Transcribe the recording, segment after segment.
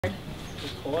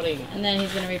Recording. And then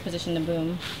he's going to reposition the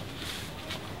boom.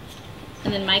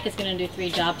 And then Mike is going to do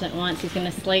 3 jobs at once. He's going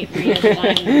to slate, read his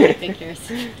line, and take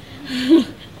pictures.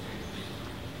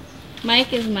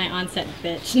 Mike is my on-set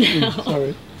bitch now.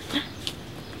 Sorry.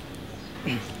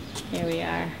 Here we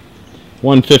are.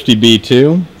 150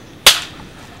 B2.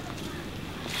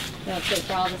 Let's wait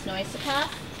for all this noise to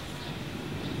pass.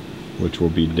 Which will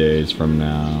be days from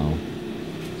now.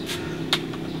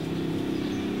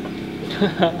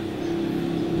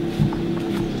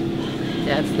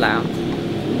 That's loud.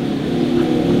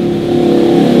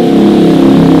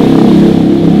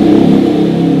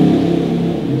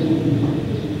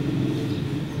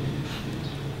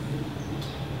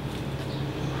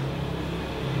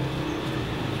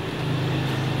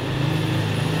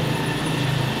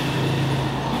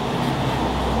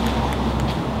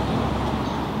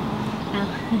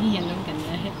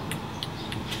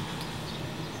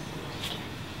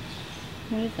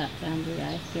 What is that sound, you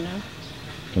guys? Do you know?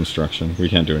 Construction. We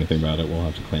can't do anything about it. We'll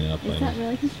have to clean it up Is later. that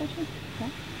really construction? Yeah.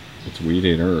 It's weed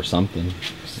eater or something.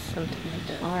 Something like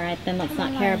that. Alright, then let's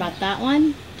not care about that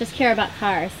one. Just care about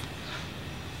cars.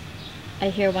 I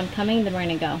hear one coming, then we're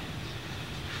gonna go.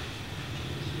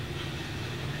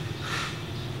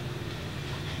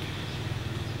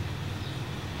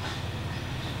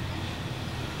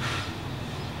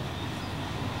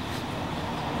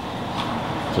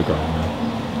 It's a girl, man.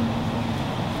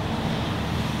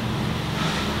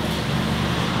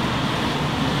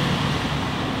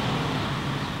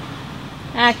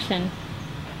 Action.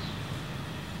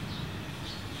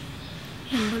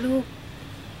 เห็นบ่ลูก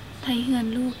ไทยเฮือน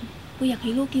ลูกบ่อยากใ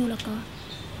ห้ลูกอยู่แล้วก็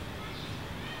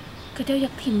เจ้าอย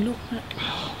ากถิ่มลูกละ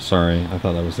Sorry, I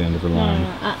thought that was the end of her line.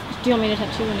 Do you want me to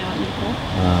tattoo now?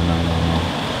 No.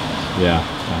 Yeah,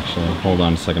 actually. Hold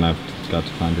on a second. I've got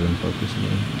to find her in focus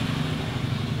again.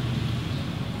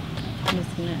 I'm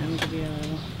just gonna give you a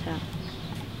little tap.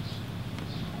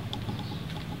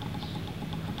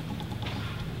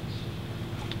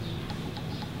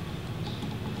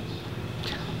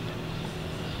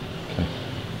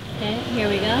 Okay, here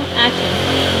we go. Action.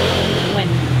 When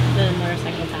the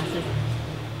motorcycle passes.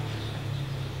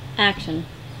 Action.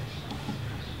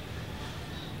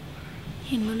 เ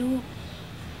ห็นบ่ลูก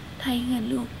ไทยเฮือน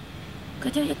ลูกก็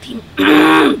เจ้าอยากถิ่ม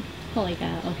Holy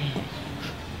cow, okay.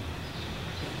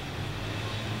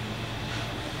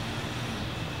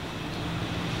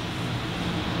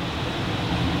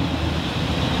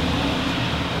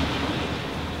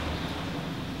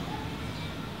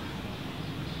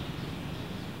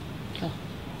 Go.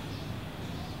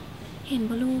 เห็น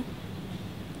บ่ลูก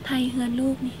ไทยเฮือนลู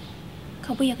กนี่เข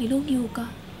าบ่อยากให้ลูกอยู่ก็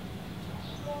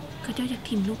เจ้าอยาก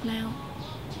ถิ่มลูกแล้ว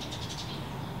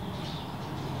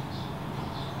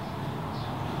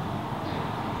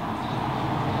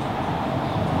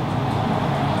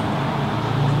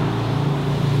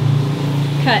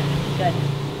Cut. Good.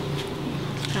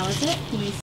 How is it? Can you